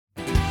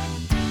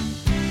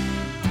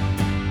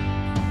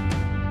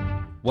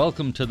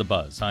Welcome to The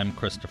Buzz. I'm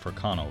Christopher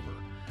Conover.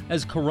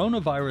 As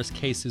coronavirus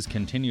cases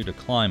continue to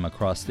climb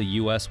across the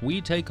U.S.,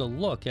 we take a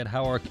look at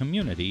how our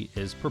community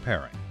is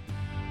preparing.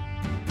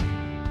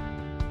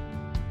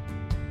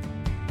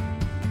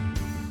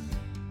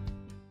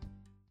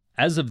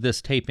 As of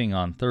this taping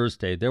on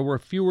Thursday, there were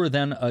fewer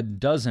than a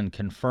dozen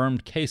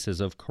confirmed cases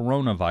of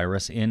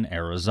coronavirus in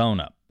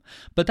Arizona.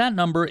 But that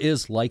number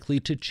is likely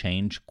to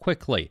change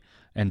quickly,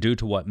 and due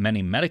to what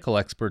many medical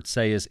experts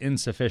say is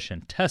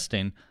insufficient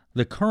testing,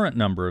 the current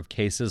number of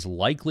cases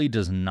likely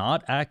does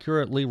not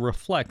accurately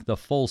reflect the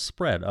full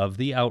spread of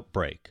the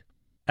outbreak.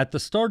 At the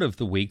start of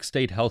the week,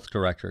 State Health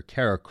Director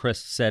Kara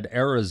Christ said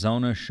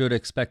Arizona should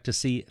expect to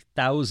see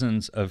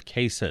thousands of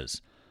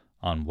cases.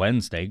 On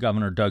Wednesday,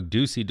 Governor Doug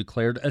Ducey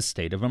declared a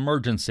state of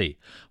emergency,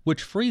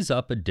 which frees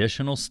up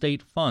additional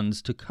state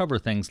funds to cover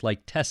things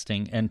like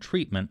testing and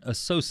treatment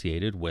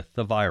associated with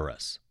the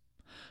virus.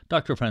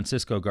 Dr.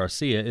 Francisco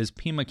Garcia is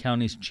Pima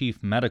County's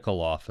chief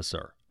medical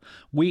officer.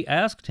 We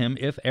asked him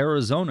if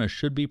Arizona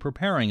should be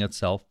preparing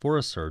itself for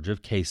a surge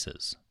of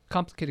cases.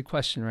 Complicated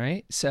question,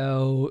 right?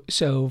 So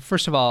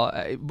first of all,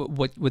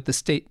 what the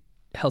state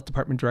health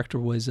department director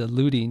was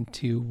alluding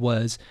to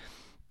was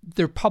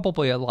there are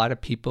probably a lot of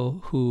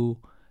people who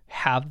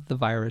have the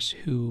virus,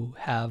 who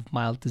have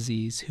mild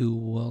disease, who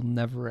will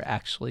never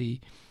actually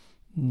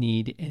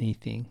need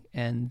anything.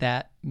 And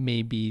that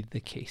may be the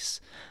case.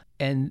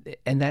 And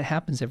that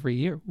happens every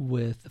year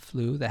with the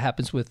flu. That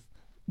happens with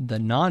the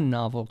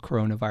non-novel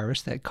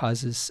coronavirus that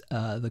causes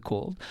the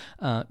cold.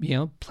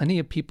 Plenty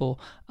of people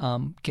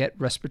get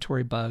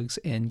respiratory bugs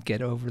and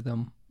get over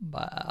them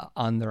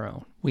on their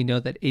own. We know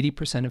that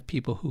 80% of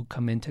people who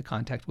come into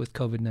contact with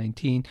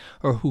COVID-19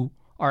 or who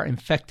are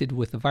infected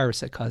with the virus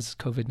that causes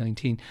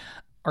COVID-19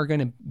 are going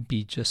to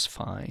be just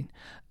fine.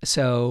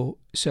 So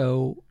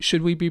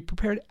should we be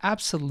prepared?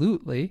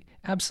 Absolutely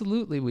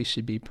we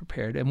should be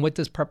prepared. And what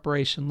does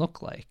preparation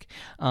look like?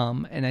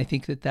 And I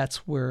think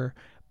that's where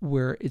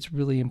it's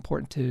really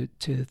important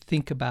to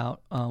think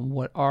about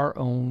what our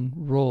own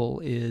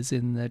role is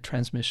in the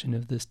transmission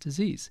of this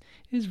disease.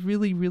 It is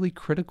really, really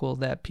critical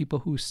that people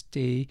who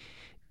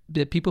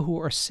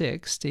are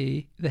sick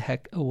stay the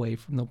heck away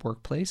from the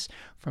workplace,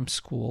 from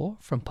school,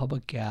 from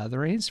public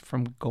gatherings,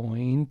 from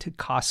going to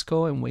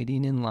Costco and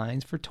waiting in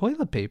lines for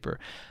toilet paper.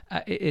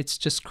 It's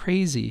just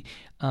crazy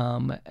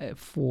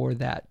for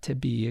that to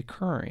be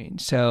occurring.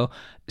 So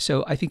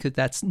I think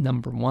that's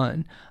number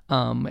one.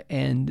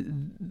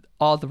 And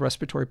all the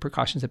respiratory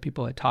precautions that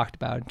people had talked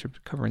about in terms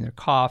of covering their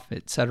cough,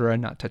 et cetera,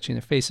 not touching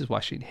their faces,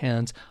 washing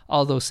hands,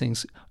 all those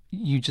things,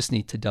 you just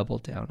need to double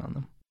down on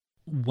them.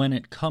 When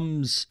it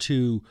comes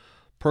to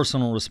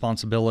personal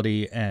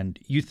responsibility and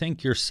you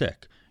think you're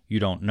sick, you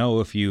don't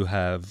know if you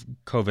have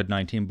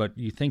COVID-19, but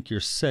you think you're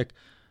sick,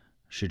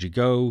 should you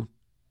go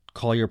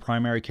call your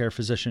primary care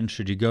physician?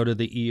 Should you go to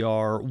the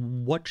ER?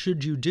 What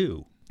should you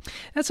do?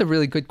 That's a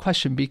really good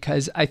question,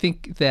 because I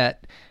think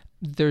that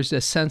there's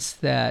a sense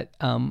that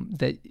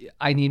that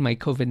I need my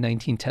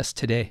COVID-19 test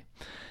today.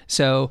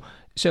 So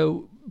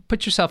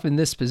put yourself in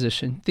this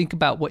position. Think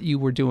about what you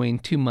were doing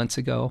 2 months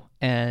ago,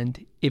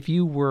 and if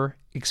you were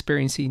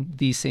experiencing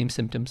these same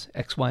symptoms,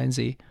 X, Y, and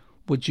Z,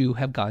 would you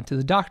have gone to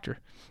the doctor?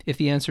 If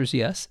the answer is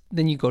yes,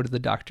 then you go to the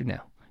doctor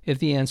now. If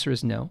the answer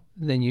is no,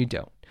 then you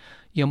don't.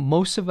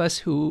 Most of us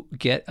who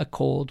get a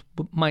cold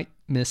might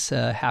miss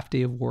a half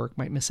day of work,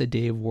 might miss a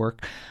day of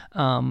work,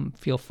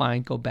 feel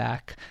fine, go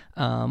back.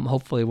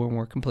 Hopefully when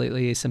we're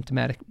completely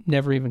asymptomatic,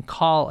 never even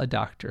call a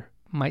doctor.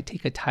 Might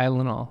take a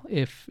Tylenol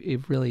if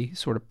it really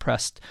sort of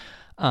pressed,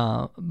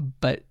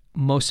 but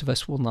most of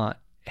us will not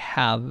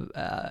have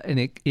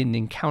an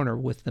encounter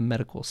with the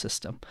medical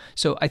system.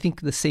 So I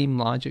think the same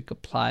logic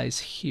applies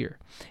here.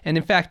 And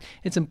in fact,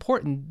 it's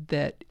important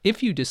that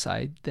if you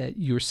decide that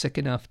you're sick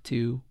enough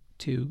to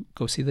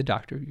go see the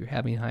doctor, you're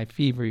having high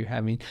fever, you're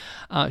having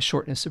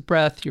shortness of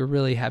breath, you're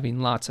really having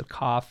lots of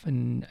cough,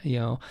 and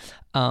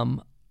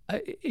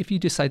if you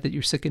decide that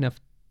you're sick enough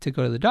to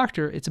go to the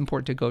doctor, it's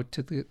important to go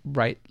to the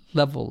right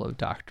level of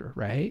doctor,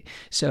 right?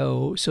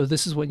 So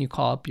this is when you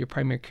call up your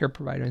primary care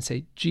provider and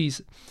say,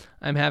 geez,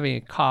 I'm having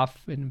a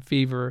cough and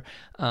fever,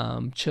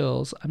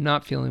 chills, I'm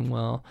not feeling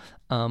well.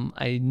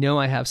 I know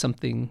I have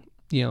something,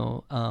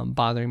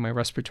 bothering my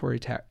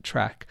respiratory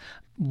tract.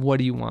 What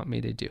do you want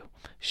me to do?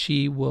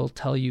 She will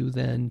tell you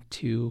then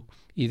to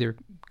either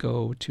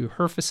go to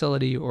her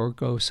facility or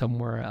go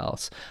somewhere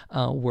else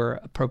where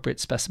appropriate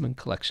specimen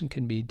collection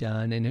can be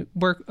done and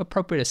where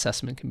appropriate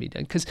assessment can be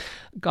done. Because,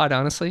 God,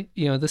 honestly,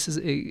 this is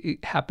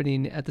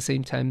happening at the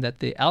same time that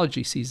the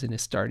allergy season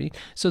is starting.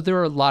 So there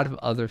are a lot of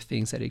other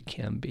things that it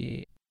can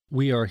be.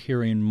 We are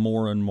hearing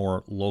more and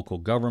more local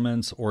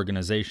governments,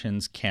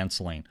 organizations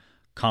canceling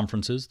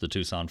conferences, the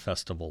Tucson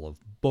Festival of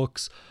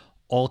Books,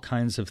 all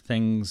kinds of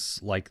things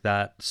like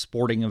that,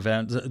 sporting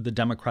events, the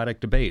Democratic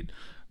debate.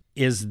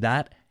 Is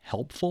that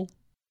helpful?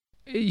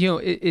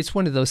 It's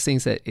one of those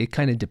things that it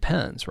kind of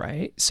depends,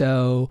 right?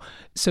 So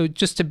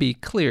just to be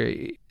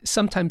clear,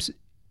 sometimes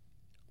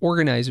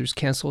organizers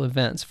cancel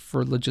events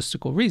for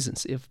logistical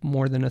reasons. If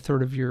more than a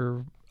third of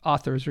your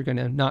authors are going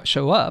to not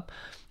show up,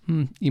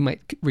 you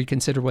might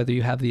reconsider whether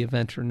you have the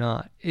event or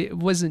not. It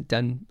wasn't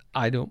done,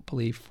 I don't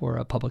believe, for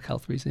a public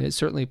health reason. It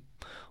certainly,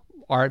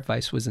 our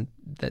advice wasn't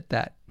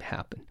that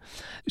happen.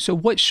 So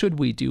what should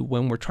we do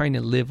when we're trying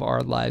to live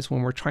our lives,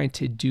 when we're trying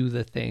to do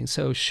the thing?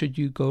 So should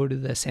you go to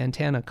the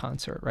Santana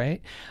concert,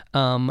 right?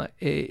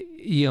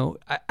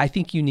 I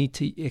think you need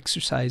to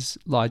exercise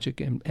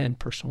logic and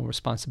personal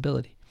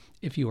responsibility.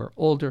 If you are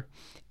older,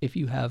 if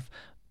you have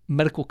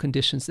medical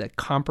conditions that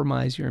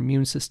compromise your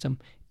immune system,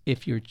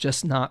 if you're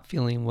just not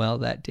feeling well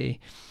that day,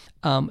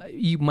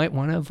 you might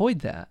want to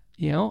avoid that.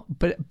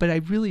 But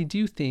I really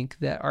do think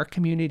that our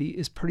community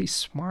is pretty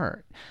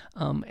smart.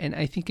 And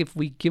I think if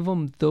we give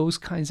them those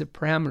kinds of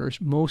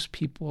parameters, most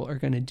people are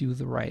going to do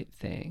the right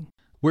thing.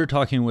 We're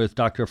talking with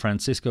Dr.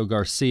 Francisco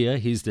Garcia.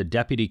 He's the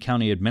Deputy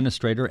County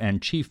Administrator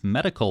and Chief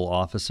Medical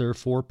Officer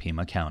for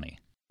Pima County.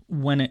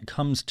 When it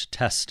comes to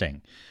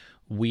testing,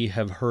 we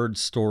have heard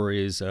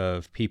stories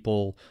of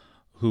people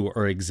who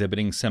are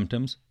exhibiting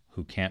symptoms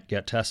who can't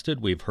get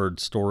tested. We've heard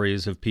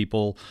stories of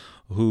people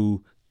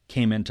who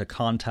came into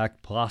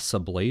contact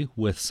possibly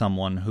with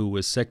someone who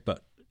was sick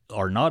but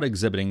are not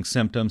exhibiting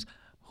symptoms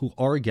who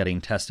are getting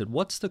tested.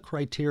 What's the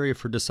criteria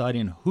for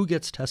deciding who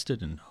gets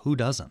tested and who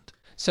doesn't?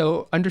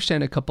 So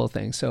understand a couple of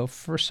things. So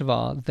first of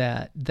all,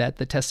 that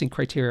the testing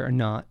criteria are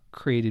not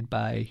created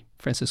by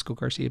Francisco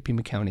Garcia,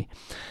 Pima County.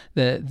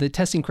 The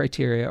testing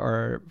criteria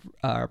are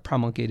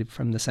promulgated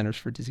from the Centers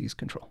for Disease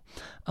Control.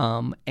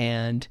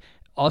 And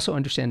also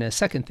understand a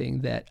second thing,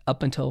 that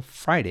up until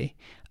Friday,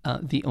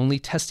 the only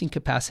testing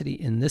capacity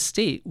in this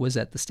state was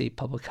at the State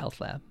Public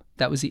Health Lab.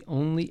 That was the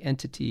only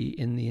entity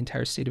in the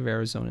entire state of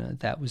Arizona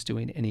that was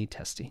doing any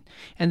testing.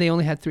 And they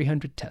only had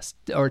 300 tests,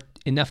 or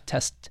enough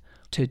tests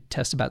to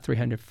test about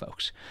 300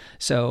 folks.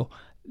 So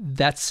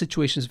that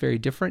situation is very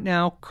different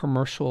now.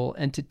 Commercial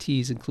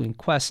entities, including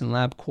Quest and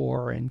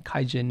LabCorp and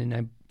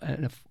Kaigen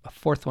and a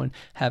fourth one,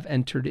 have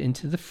entered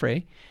into the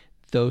fray.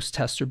 Those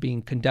tests are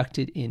being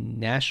conducted in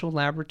national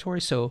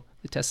laboratories. So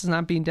the test is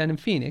not being done in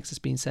Phoenix. It's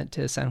being sent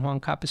to San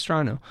Juan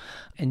Capistrano.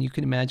 And you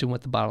can imagine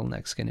what the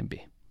bottleneck's going to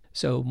be.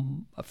 So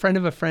a friend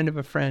of a friend of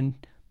a friend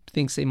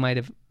thinks they might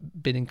have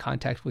been in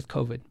contact with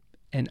COVID,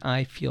 and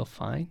I feel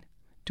fine.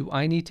 Do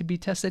I need to be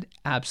tested?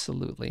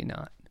 Absolutely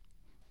not.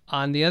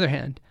 On the other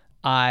hand,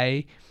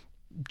 I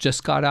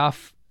just got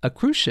off a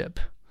cruise ship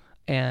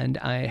and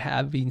I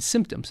having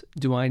symptoms.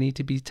 Do I need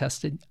to be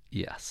tested?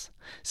 Yes.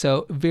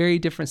 So very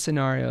different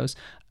scenarios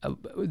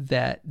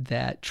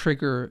that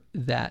trigger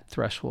that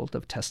threshold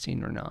of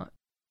testing or not.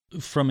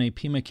 From a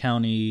Pima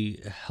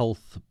County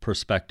health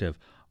perspective,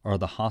 are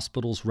the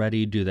hospitals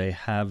ready? Do they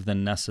have the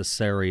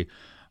necessary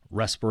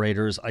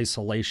respirators,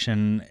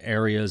 isolation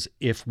areas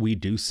if we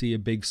do see a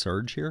big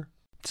surge here?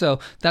 So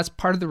that's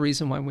part of the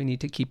reason why we need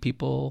to keep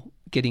people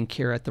getting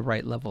care at the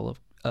right level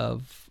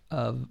of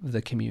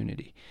the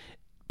community,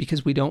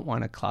 because we don't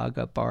want to clog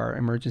up our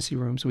emergency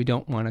rooms. We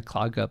don't want to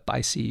clog up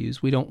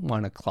ICUs. We don't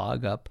want to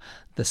clog up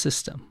the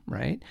system,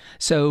 right?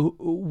 So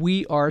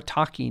we are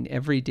talking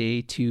every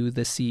day to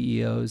the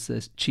CEOs,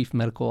 the chief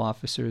medical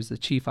officers, the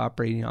chief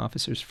operating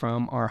officers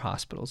from our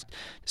hospitals.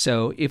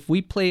 So if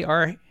we play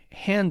our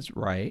hands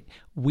right,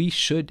 we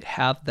should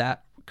have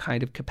that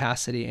kind of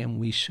capacity and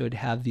we should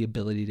have the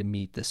ability to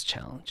meet this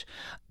challenge.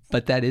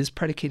 But that is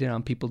predicated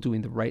on people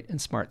doing the right and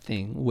smart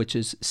thing, which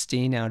is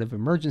staying out of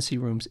emergency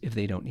rooms if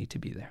they don't need to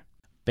be there.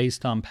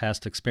 Based on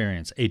past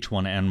experience,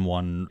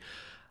 H1N1,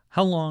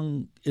 how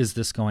long is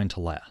this going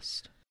to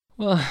last?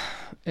 Well,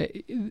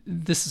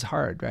 this is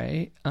hard,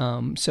 right?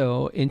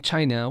 So in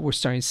China, we're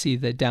starting to see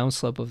the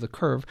downslope of the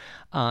curve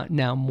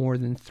now more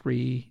than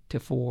 3 to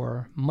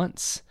 4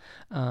 months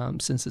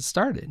since it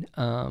started.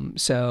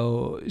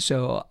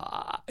 So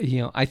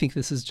I think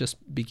this is just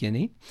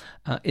beginning.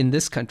 In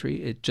this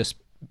country, it just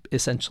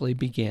essentially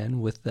began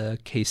with the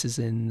cases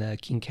in the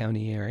King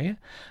County area,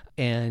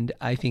 and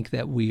I think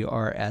that we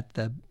are at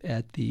the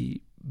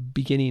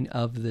beginning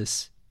of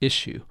this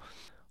issue.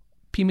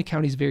 Pima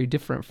County is very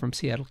different from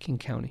Seattle-King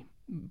County.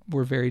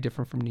 We're very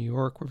different from New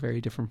York. We're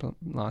very different from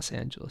Los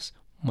Angeles.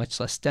 Much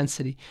less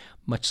density,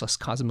 much less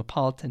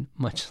cosmopolitan,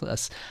 much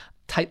less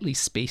tightly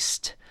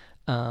spaced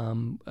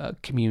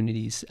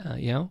communities.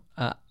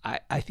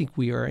 I think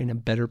we are in a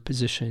better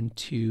position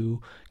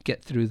to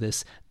get through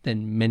this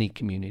than many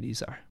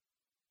communities are.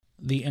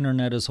 The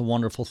internet is a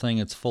wonderful thing.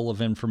 It's full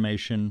of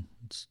information.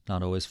 It's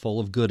not always full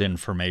of good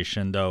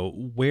information, though.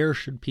 Where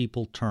should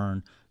people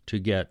turn to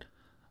get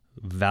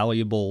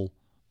valuable,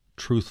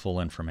 truthful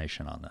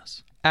information on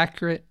this?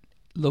 Accurate,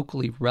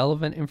 locally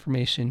relevant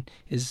information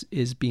is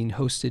being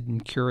hosted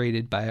and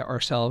curated by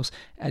ourselves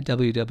at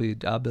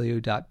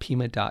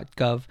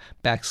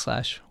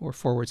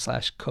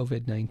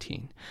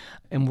www.pima.gov/COVID-19.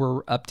 And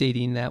we're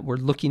updating that. We're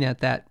looking at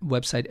that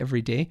website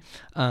every day.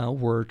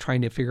 We're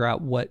trying to figure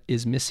out what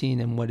is missing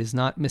and what is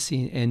not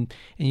missing. And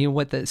you know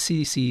what, the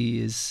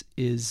CDC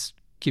is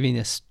giving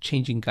us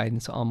changing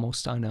guidance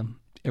almost on a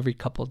every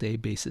couple day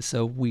basis.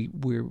 So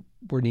we're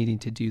needing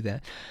to do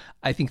that.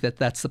 I think that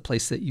that's the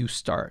place that you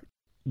start.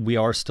 We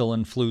are still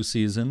in flu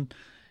season,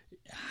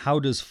 how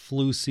does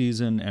flu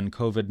season and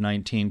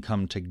COVID-19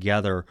 come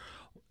together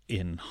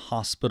in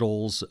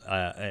hospitals,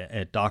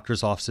 at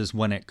doctors' offices,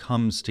 when it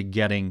comes to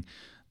getting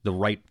the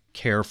right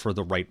care for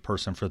the right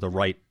person for the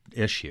right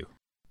issue?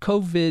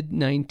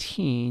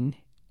 COVID-19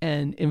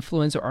 and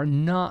influenza are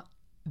not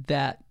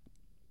that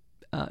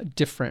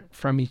different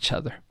from each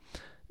other.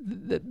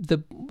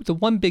 The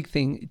one big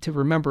thing to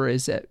remember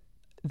is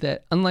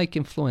that unlike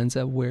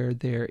influenza, where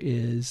there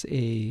is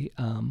a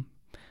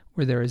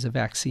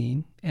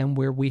vaccine and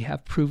where we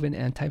have proven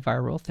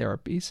antiviral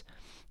therapies,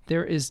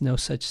 there is no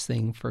such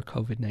thing for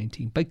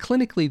COVID-19. But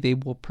clinically, they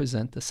will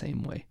present the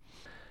same way.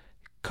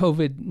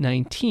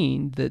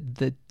 COVID-19,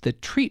 the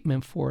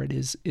treatment for it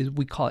is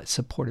we call it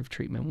supportive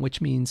treatment, which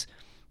means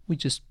we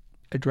just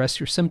address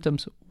your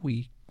symptoms.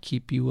 We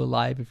keep you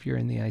alive if you're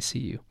in the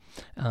ICU.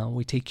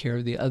 We take care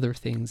of the other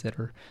things that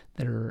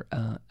are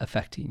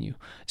affecting you.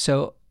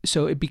 So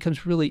it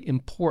becomes really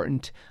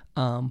important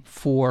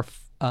for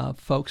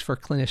folks, for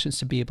clinicians,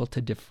 to be able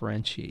to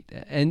differentiate.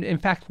 And in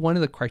fact, one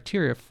of the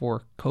criteria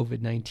for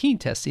COVID-19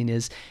 testing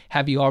is,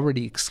 have you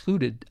already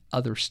excluded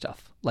other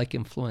stuff like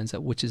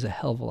influenza, which is a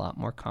hell of a lot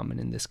more common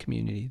in this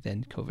community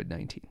than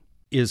COVID-19.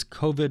 Is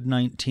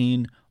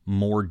COVID-19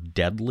 more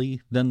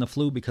deadly than the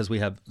flu because we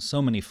have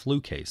so many flu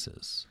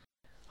cases?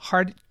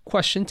 Hard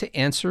question to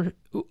answer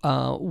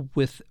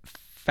with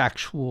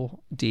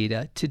factual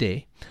data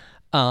today.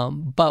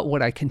 But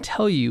what I can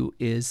tell you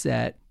is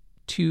that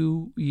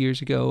 2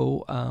 years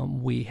ago,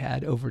 we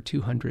had over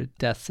 200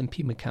 deaths in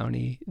Pima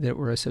County that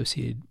were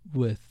associated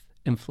with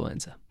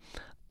influenza.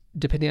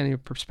 Depending on your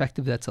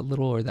perspective, that's a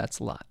little or that's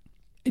a lot.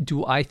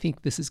 Do I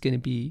think this is going to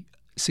be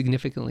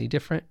significantly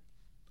different?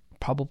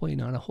 Probably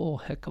not a whole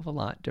heck of a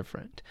lot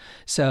different.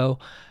 So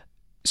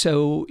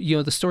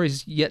the story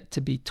is yet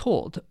to be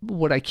told.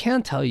 What I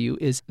can tell you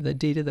is the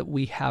data that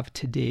we have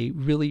today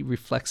really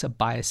reflects a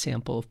bias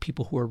sample of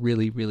people who are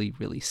really, really,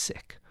 really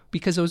sick,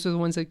 because those are the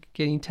ones that are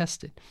getting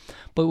tested.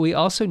 But we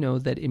also know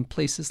that in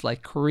places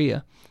like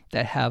Korea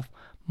that have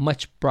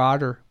much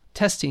broader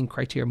testing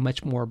criteria,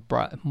 much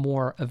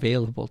more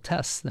available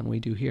tests than we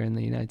do here in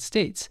the United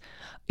States,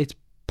 it's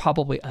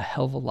probably a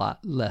hell of a lot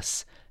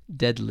less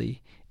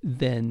deadly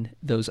than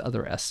those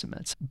other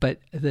estimates. But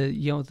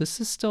this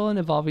is still an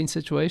evolving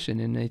situation,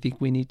 and I think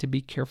we need to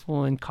be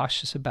careful and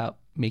cautious about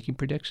making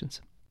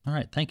predictions. All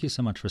right. Thank you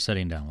so much for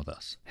sitting down with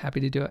us. Happy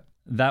to do it.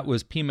 That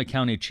was Pima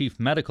County Chief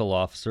Medical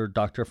Officer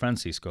Dr.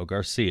 Francisco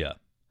Garcia.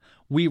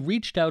 We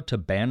reached out to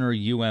Banner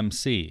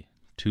UMC,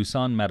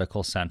 Tucson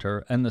Medical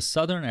Center, and the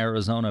Southern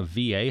Arizona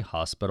VA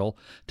Hospital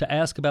to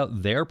ask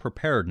about their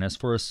preparedness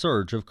for a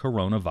surge of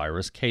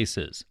coronavirus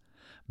cases.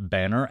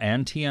 Banner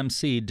and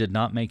TMC did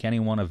not make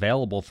anyone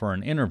available for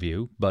an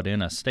interview, but in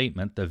a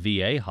statement, the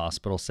VA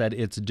hospital said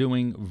it's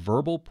doing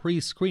verbal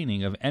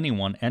pre-screening of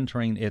anyone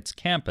entering its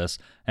campus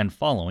and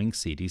following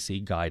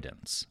CDC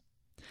guidance.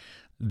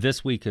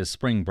 This week is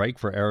spring break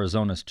for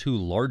Arizona's two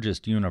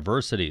largest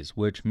universities,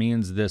 which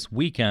means this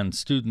weekend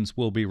students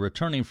will be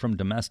returning from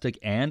domestic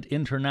and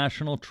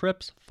international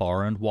trips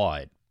far and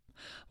wide.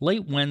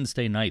 Late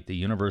Wednesday night, the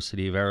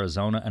University of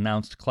Arizona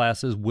announced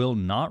classes will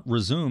not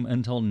resume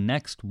until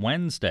next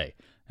Wednesday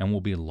and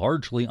will be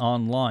largely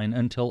online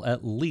until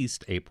at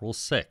least April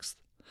 6th.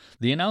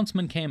 The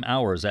announcement came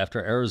hours after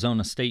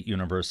Arizona State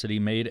University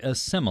made a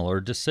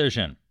similar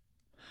decision.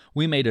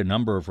 We made a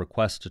number of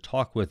requests to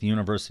talk with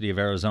University of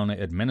Arizona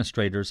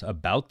administrators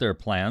about their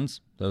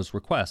plans. Those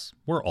requests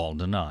were all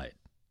denied.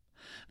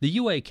 The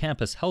UA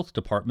Campus Health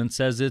Department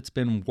says it's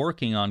been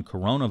working on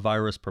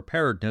coronavirus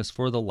preparedness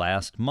for the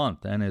last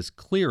month and is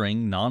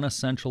clearing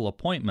non-essential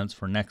appointments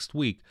for next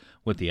week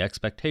with the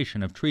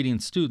expectation of treating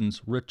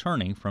students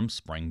returning from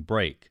spring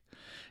break.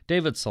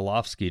 David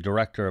Solofsky,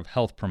 Director of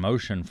Health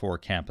Promotion for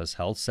Campus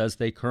Health, says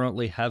they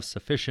currently have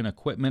sufficient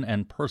equipment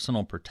and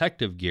personal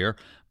protective gear,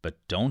 but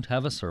don't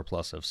have a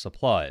surplus of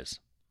supplies.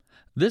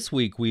 This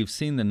week, we've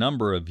seen the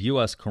number of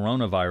U.S.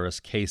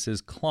 coronavirus cases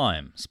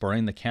climb,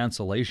 spurring the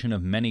cancellation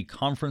of many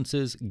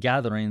conferences,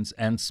 gatherings,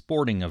 and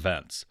sporting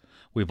events.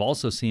 We've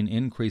also seen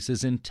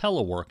increases in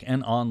telework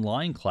and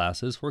online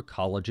classes for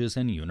colleges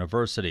and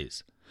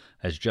universities.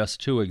 As just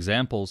two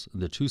examples,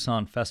 the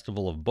Tucson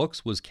Festival of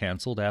Books was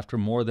canceled after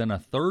more than a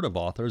third of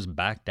authors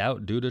backed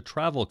out due to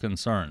travel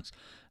concerns,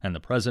 and the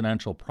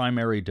presidential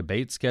primary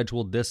debate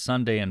scheduled this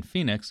Sunday in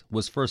Phoenix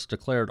was first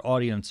declared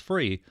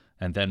audience-free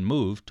and then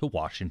moved to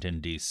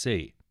Washington,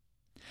 D.C.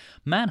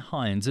 Matt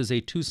Hines is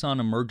a Tucson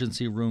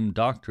emergency room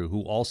doctor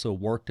who also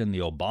worked in the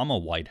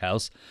Obama White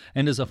House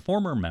and is a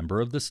former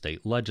member of the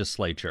state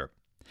legislature.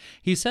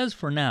 He says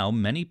for now,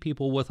 many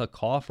people with a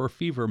cough or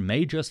fever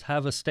may just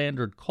have a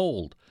standard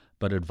cold,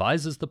 but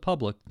advises the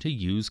public to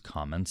use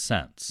common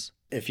sense.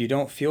 If you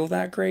don't feel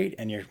that great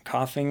and you're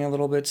coughing a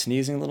little bit,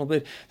 sneezing a little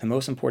bit, the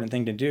most important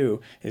thing to do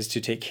is to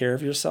take care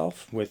of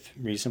yourself with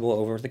reasonable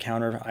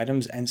over-the-counter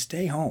items and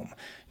stay home.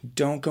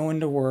 Don't go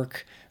into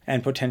work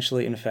and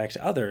potentially infect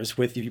others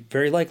with,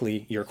 very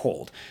likely, your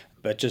cold.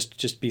 But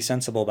just be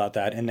sensible about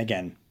that. And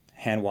again,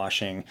 hand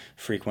washing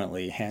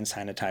frequently, hand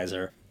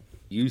sanitizer.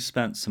 You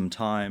spent some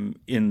time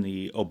in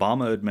the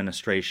Obama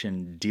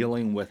administration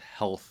dealing with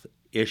health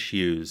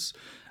issues.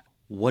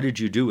 What did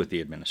you do with the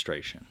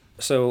administration?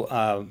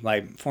 So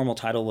my formal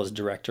title was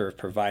Director of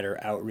Provider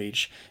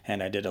Outreach,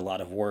 and I did a lot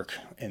of work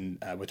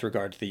with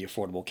regard to the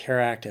Affordable Care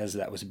Act as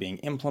that was being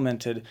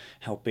implemented,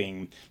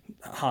 helping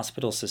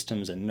hospital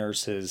systems and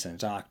nurses and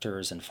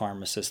doctors and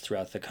pharmacists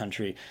throughout the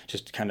country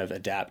just kind of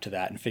adapt to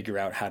that and figure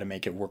out how to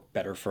make it work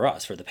better for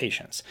us, for the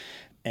patients.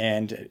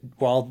 And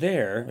while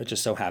there, it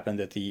just so happened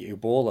that the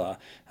Ebola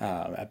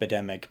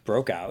epidemic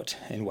broke out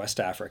in West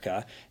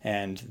Africa,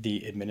 and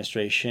the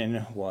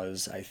administration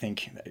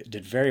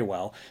did very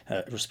well,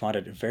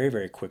 responded very,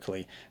 very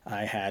quickly.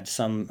 I had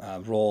some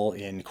role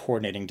in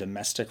coordinating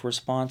domestic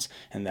response,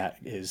 and that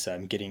is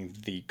getting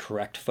the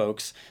correct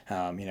folks,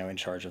 in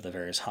charge of the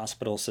various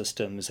hospital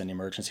systems and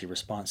emergency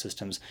response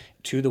systems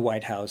to the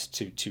White House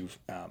to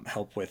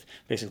help with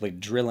basically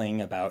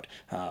drilling about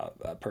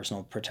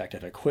personal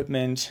protective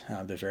equipment,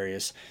 the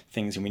various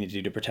things we need to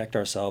do to protect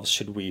ourselves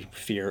should we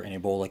fear an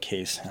Ebola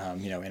case,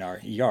 in our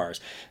ERs.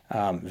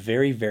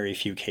 Very, very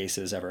few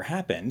cases ever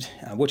happened,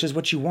 which is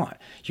what you want.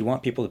 You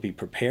want people to be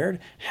prepared,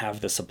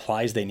 have the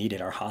supplies they need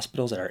at our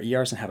hospitals, at our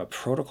ERs, and have a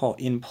protocol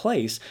in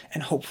place,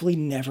 and hopefully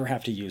never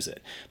have to use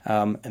it.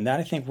 And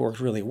that, I think, worked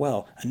really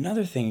well.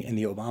 Another thing in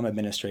the Obama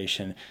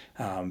administration,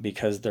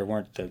 because there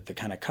weren't the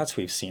kind of cuts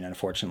we've seen,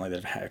 unfortunately,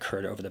 that have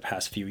occurred over the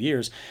past few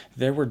years,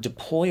 there were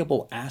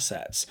deployable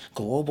assets,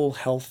 global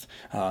health,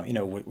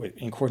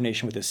 in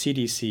coordination with the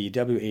CDC,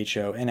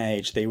 WHO,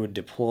 NIH. They would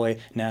deploy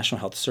National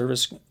Health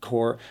Service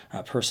Corps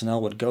personnel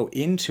would go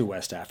into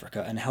West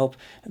Africa and help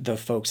the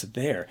folks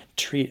there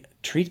treat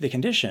the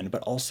condition,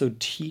 but also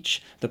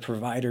teach the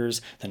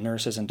providers, the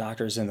nurses and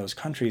doctors in those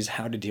countries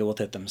how to deal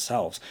with it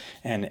themselves,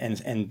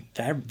 and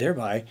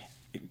thereby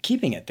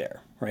keeping it there,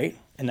 right?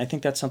 And I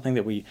think that's something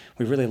that we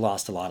really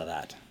lost a lot of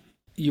that.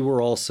 You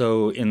were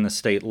also in the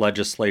state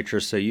legislature,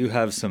 so you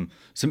have some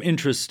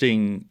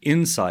interesting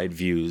inside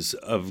views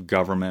of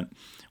government.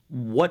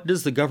 What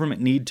does the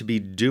government need to be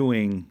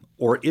doing,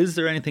 or is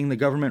there anything the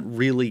government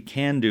really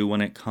can do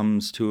when it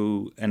comes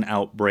to an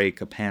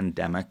outbreak, a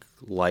pandemic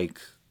like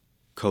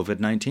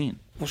COVID-19?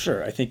 Well,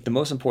 sure. I think the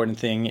most important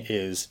thing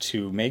is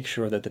to make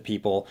sure that the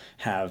people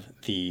have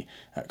the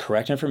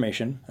correct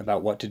information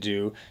about what to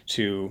do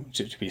to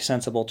be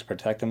sensible, to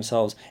protect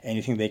themselves,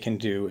 anything they can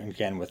do,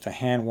 again, with the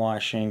hand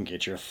washing,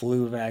 get your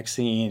flu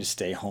vaccine,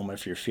 stay home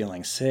if you're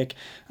feeling sick,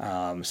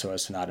 so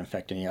as to not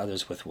infect any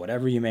others with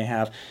whatever you may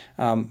have,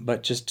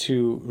 but just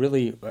to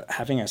really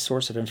having a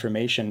source of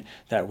information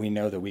that we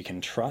know that we can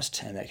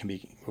trust and that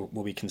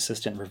will be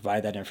consistent,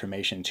 provide that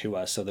information to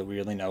us so that we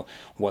really know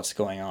what's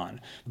going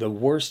on. The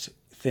worst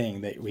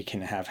thing that we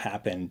can have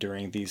happen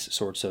during these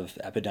sorts of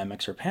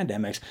epidemics or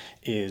pandemics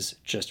is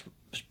just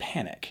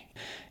panic.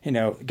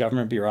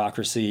 Government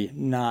bureaucracy,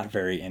 not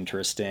very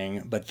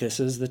interesting, but this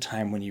is the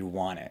time when you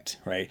want it,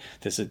 right?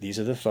 These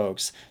are the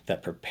folks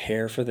that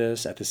prepare for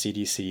this at the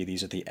CDC.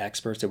 These are the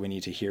experts that we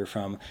need to hear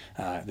from,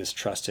 this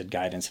trusted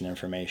guidance and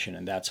information.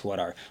 And that's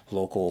what our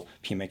local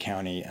Pima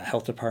County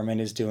Health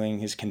Department is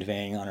doing, is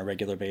conveying on a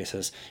regular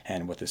basis,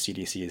 and what the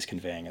CDC is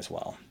conveying as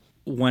well.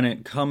 When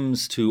it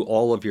comes to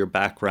all of your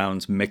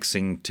backgrounds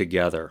mixing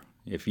together,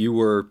 if you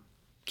were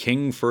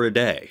king for a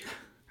day,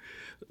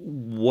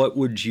 what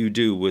would you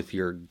do with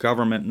your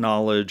government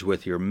knowledge,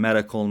 with your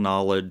medical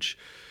knowledge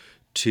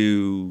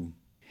to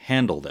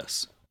handle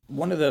this?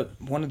 One of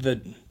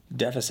the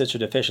deficits or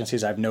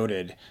deficiencies I've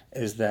noted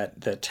is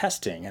that the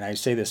testing, and I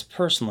say this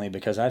personally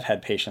because I've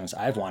had patients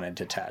I've wanted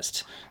to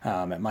test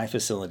at my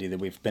facility that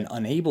we've been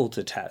unable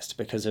to test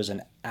because there's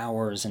an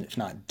hours and if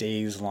not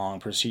days long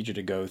procedure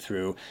to go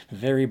through,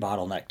 very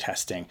bottleneck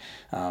testing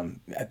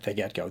at the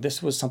get-go.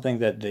 This was something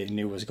that they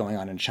knew was going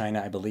on in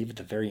China, I believe, at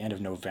the very end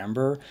of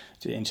November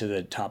into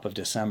the top of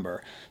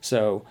December.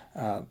 So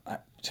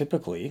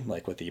typically,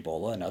 like with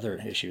Ebola and other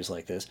issues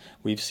like this,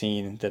 we've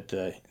seen that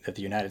the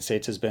United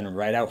States has been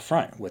right out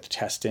front with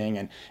testing,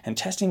 and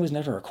testing was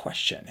never a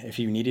question. If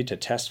you needed to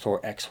test for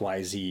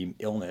XYZ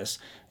illness,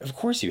 of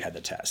course you had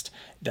the test.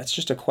 That's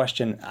just a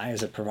question I,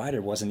 as a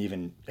provider, wasn't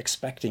even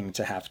expecting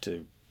to have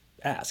to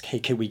ask. Hey,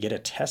 can we get a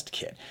test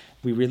kit?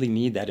 We really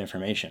need that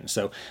information.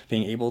 So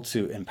being able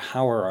to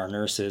empower our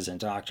nurses and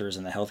doctors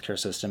in the healthcare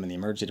system and the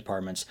emergency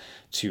departments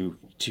to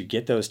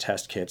get those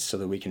test kits so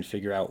that we can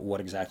figure out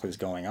what exactly is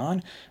going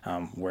on,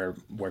 where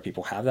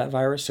people have that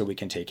virus, so we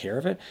can take care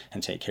of it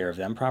and take care of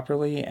them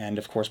properly, and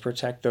of course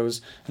protect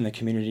those in the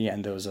community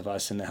and those of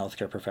us in the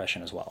healthcare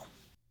profession as well.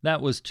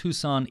 That was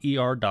Tucson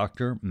ER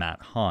doctor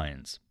Matt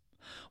Hines.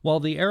 While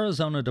the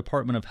Arizona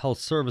Department of Health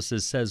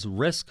Services says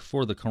risk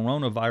for the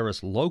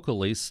coronavirus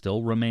locally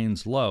still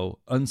remains low,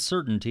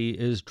 uncertainty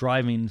is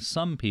driving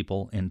some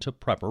people into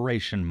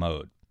preparation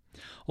mode.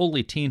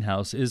 Ole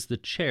Teenhouse is the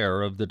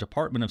chair of the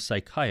Department of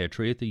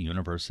Psychiatry at the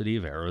University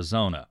of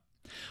Arizona.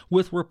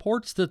 With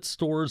reports that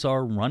stores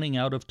are running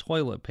out of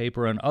toilet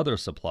paper and other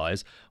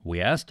supplies,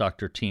 we asked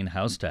Dr.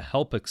 Teenhouse to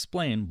help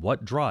explain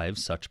what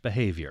drives such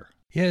behavior.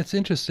 Yeah, it's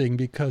interesting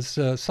because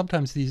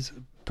sometimes these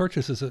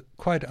purchases are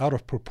quite out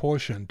of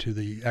proportion to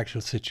the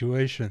actual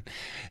situation.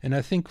 And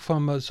I think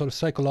from a sort of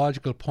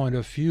psychological point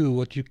of view,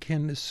 what you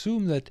can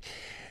assume that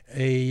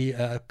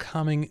a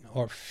coming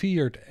or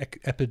feared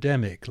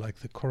epidemic like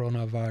the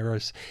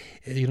coronavirus,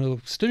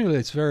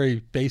 stimulates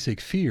very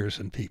basic fears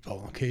in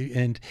people, okay?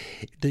 And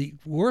the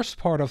worst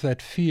part of that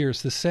fear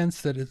is the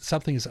sense that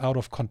something is out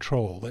of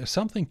control. There's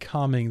something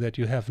coming that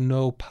you have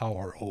no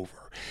power over.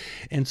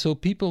 And so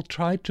people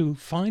try to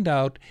find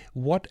out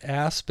what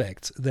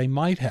aspects they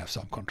might have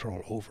some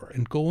control over.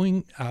 And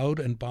going out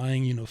and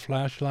buying,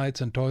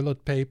 flashlights and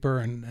toilet paper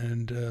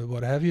and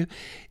what have you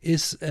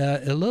is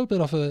a little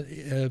bit of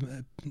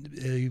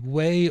a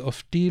way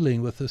of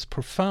dealing with this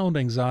profound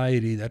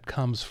anxiety that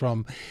comes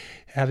from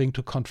having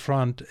to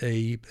confront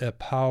a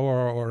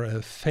power or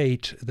a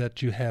fate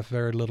that you have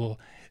very little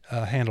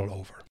handle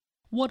over.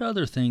 What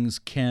other things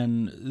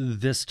can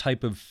this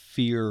type of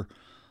fear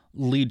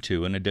lead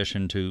to, in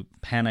addition to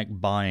panic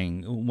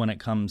buying, when it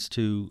comes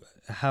to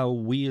how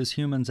we as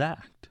humans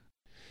act?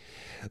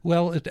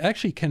 Well, it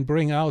actually can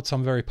bring out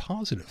some very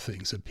positive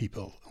things in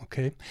people,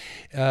 okay?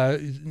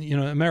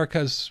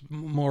 America's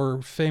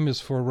more famous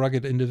for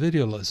rugged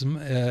individualism.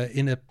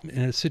 In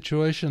a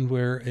situation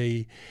where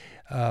a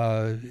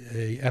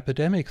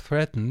epidemic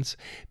threatens,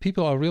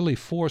 people are really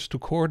forced to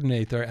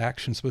coordinate their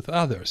actions with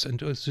others.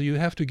 And so you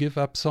have to give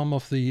up some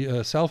of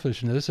the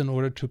selfishness in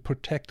order to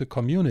protect the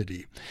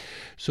community.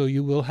 So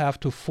you will have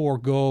to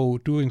forego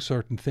doing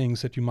certain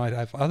things that you might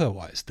have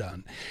otherwise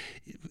done.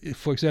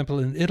 For example,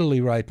 in Italy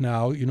right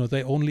now,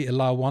 they only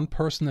allow one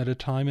person at a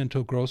time into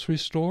a grocery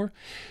store.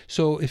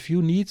 So if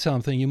you need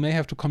something, you may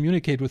have to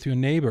communicate with your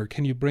neighbor.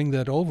 Can you bring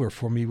that over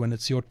for me when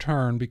it's your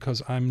turn,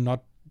 because I'm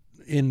not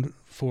in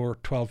for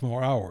 12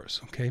 more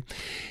hours, okay?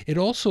 It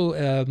also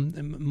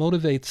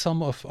motivates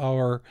some of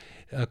our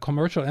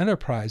commercial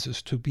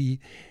enterprises to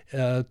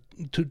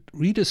to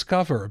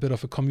rediscover a bit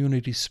of a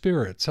community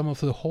spirit. Some of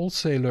the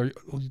wholesaler,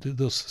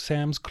 those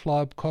Sam's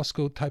Club,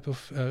 Costco type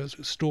of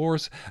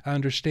stores, I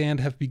understand,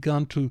 have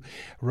begun to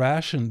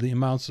ration the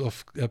amounts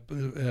of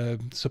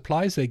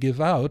supplies they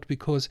give out,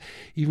 because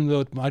even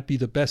though it might be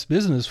the best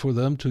business for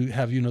them to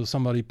have,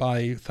 somebody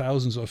buy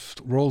thousands of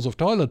rolls of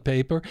toilet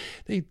paper,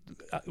 they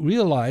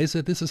realize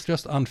that this is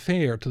just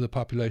unfair to the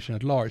population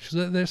at large.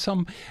 So there's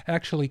some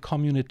actually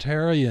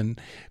communitarian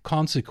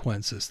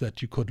consequences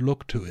that you could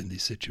look to in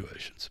these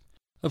situations.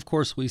 Of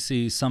course, we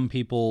see some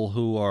people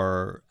who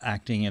are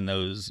acting in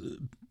those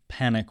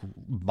panic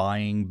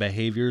buying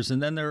behaviors,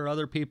 and then there are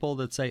other people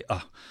that say,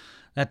 oh,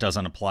 that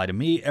doesn't apply to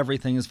me,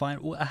 everything is fine.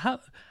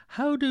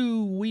 How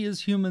do we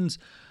as humans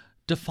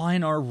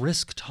define our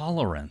risk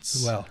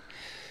tolerance? Well,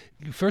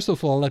 first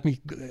of all, let me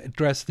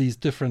address these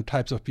different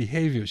types of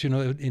behaviors.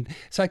 In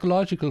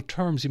psychological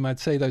terms, you might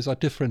say those are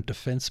different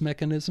defense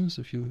mechanisms,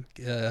 if you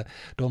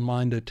don't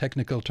mind a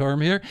technical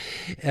term here.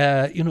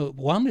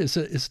 One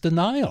is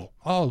denial.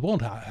 Oh, it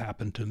won't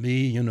happen to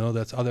me.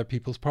 That's other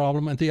people's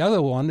problem. And the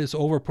other one is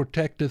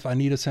overprotective. I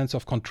need a sense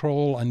of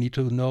control. I need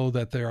to know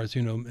that there is,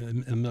 a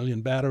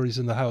million batteries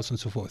in the house and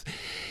so forth.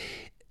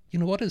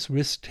 What is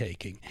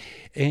risk-taking,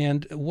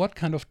 and what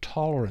kind of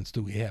tolerance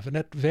do we have? And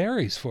that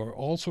varies for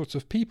all sorts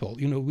of people.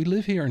 We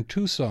live here in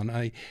Tucson.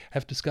 I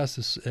have discussed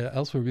this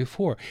elsewhere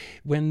before.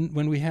 When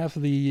we have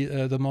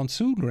the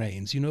monsoon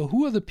rains,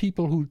 who are the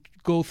people who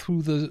go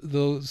through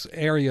those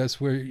areas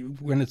where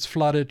when it's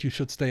flooded, you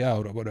should stay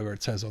out, or whatever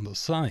it says on those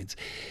signs?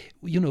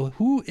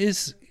 Who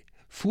is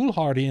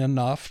foolhardy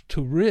enough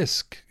to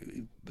risk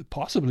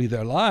possibly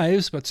their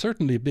lives, but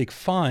certainly a big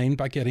fine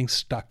by getting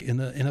stuck in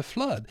a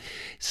flood?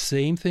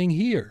 Same thing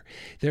here.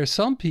 There are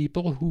some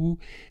people who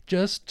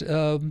just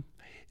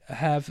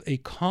have a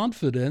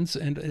confidence,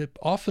 and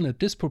often a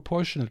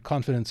disproportionate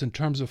confidence in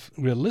terms of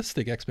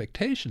realistic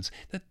expectations,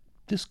 that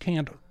this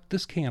can't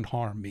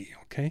harm me,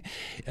 okay?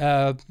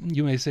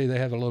 You may say they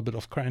have a little bit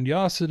of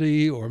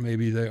grandiosity, or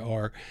maybe they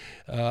are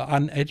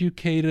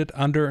uneducated,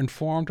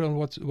 underinformed, or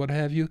what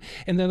have you.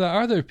 And then there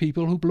are other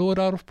people who blow it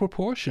out of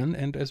proportion,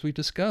 and as we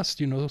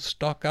discussed,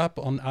 stock up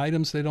on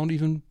items they don't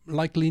even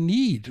likely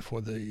need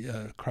for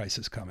the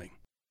crisis coming.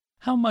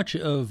 How much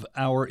of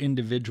our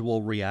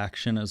individual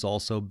reaction is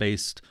also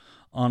based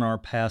on our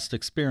past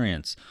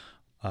experience?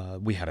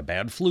 We had a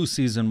bad flu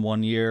season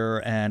one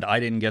year, and I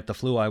didn't get the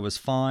flu. I was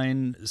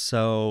fine,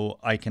 so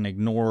I can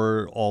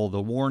ignore all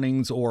the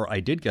warnings, or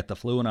I did get the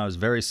flu and I was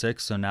very sick,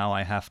 so now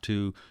I have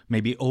to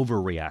maybe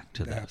overreact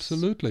to this.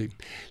 Absolutely.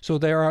 So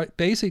there are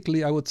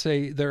basically, I would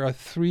say, there are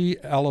three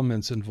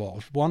elements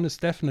involved. One is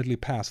definitely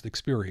past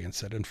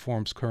experience that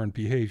informs current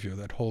behavior,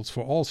 that holds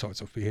for all sorts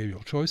of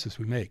behavioral choices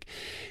we make.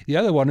 The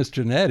other one is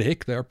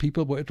genetic. There are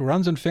people where it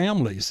runs in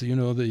families.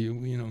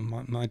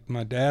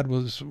 My dad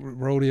was a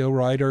rodeo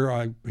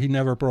rider. He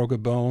never broke a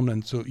bone,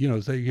 and so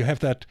you have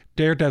that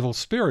daredevil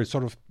spirit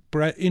sort of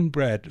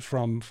inbred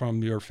from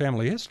your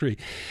family history.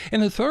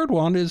 And the third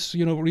one is,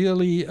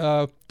 really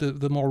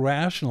the more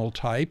rational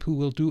type who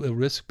will do a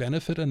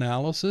risk-benefit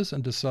analysis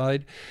and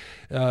decide,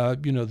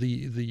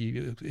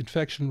 the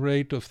infection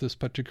rate of this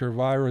particular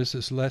virus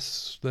is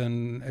less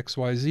than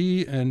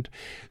XYZ, and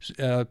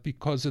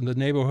because in the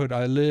neighborhood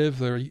I live,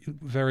 there are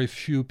very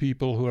few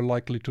people who are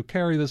likely to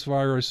carry this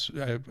virus.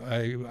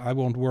 I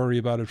won't worry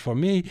about it for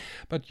me,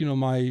 but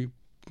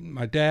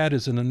my dad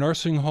is in a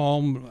nursing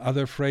home,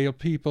 other frail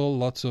people,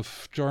 lots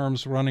of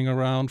germs running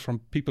around from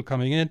people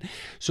coming in.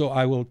 So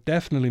I will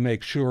definitely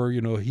make sure,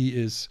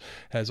 he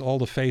has all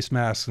the face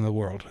masks in the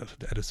world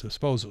at his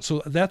disposal.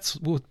 So that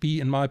would be,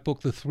 in my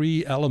book, the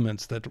three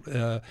elements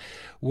that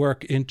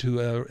work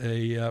into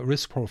a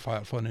risk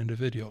profile for an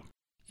individual.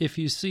 If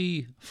you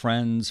see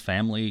friends,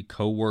 family,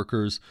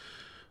 coworkers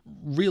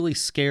really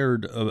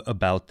scared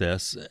about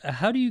this,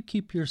 how do you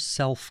keep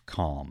yourself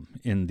calm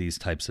in these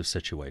types of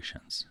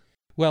situations?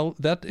 Well,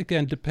 that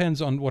again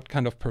depends on what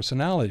kind of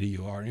personality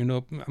you are.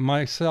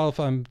 Myself,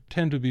 I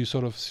tend to be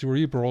sort of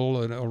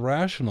cerebral and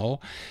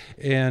irrational,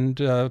 and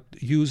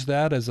use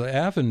that as an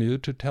avenue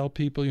to tell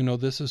people,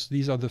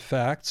 these are the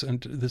facts,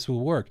 and this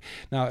will work.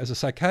 Now, as a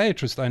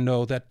psychiatrist, I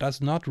know that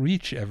does not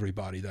reach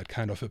everybody, that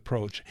kind of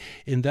approach.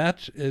 In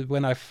that,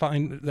 when I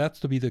find that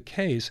to be the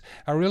case,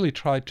 I really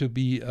try to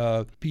be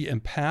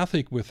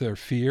empathic with their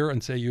fear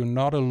and say, you're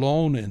not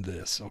alone in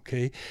this.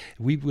 Okay,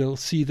 we will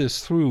see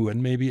this through,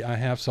 and maybe I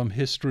have some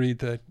history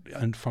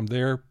and from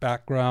their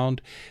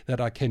background that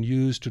I can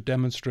use to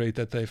demonstrate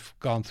that they've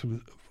gone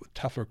through a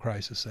tougher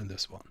crisis than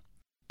this one.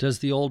 Does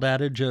the old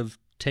adage of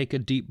take a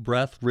deep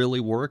breath really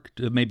work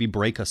to maybe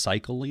break a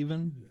cycle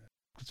even?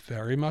 It's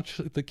very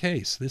much the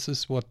case. This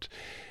is what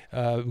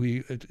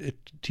we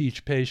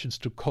teach patients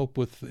to cope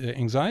with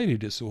anxiety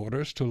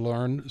disorders, to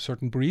learn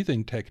certain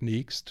breathing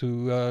techniques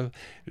to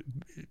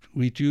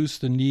reduce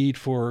the need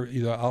for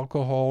either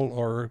alcohol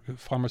or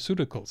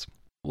pharmaceuticals.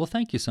 Well,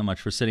 thank you so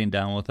much for sitting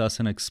down with us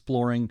and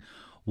exploring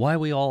why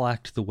we all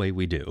act the way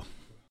we do.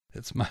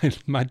 It's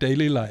my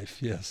daily life,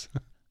 yes.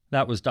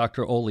 That was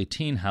Dr. Ole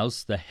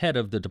Thienhaus, the head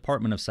of the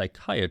Department of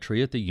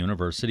Psychiatry at the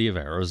University of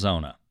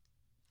Arizona.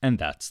 And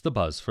that's the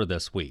buzz for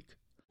this week.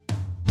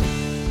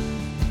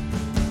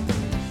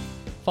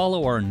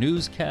 Follow our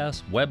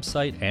newscast,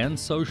 website, and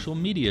social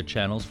media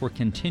channels for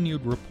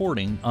continued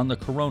reporting on the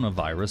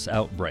coronavirus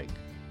outbreak.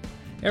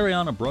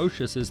 Ariana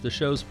Brocious is the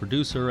show's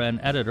producer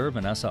and editor.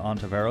 Vanessa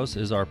Ontiveros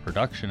is our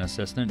production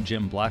assistant.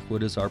 Jim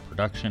Blackwood is our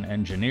production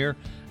engineer.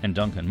 And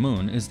Duncan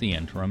Moon is the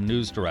interim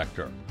news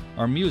director.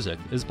 Our music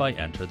is by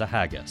Enter the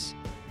Haggis.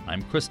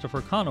 I'm Christopher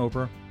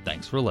Conover.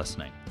 Thanks for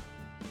listening.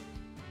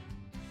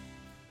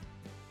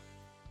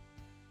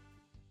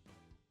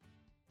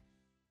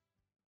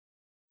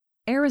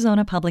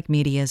 Arizona Public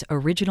Media's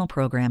original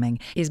programming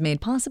is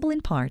made possible in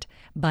part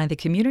by the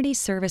Community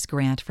Service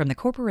Grant from the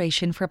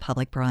Corporation for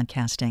Public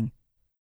Broadcasting.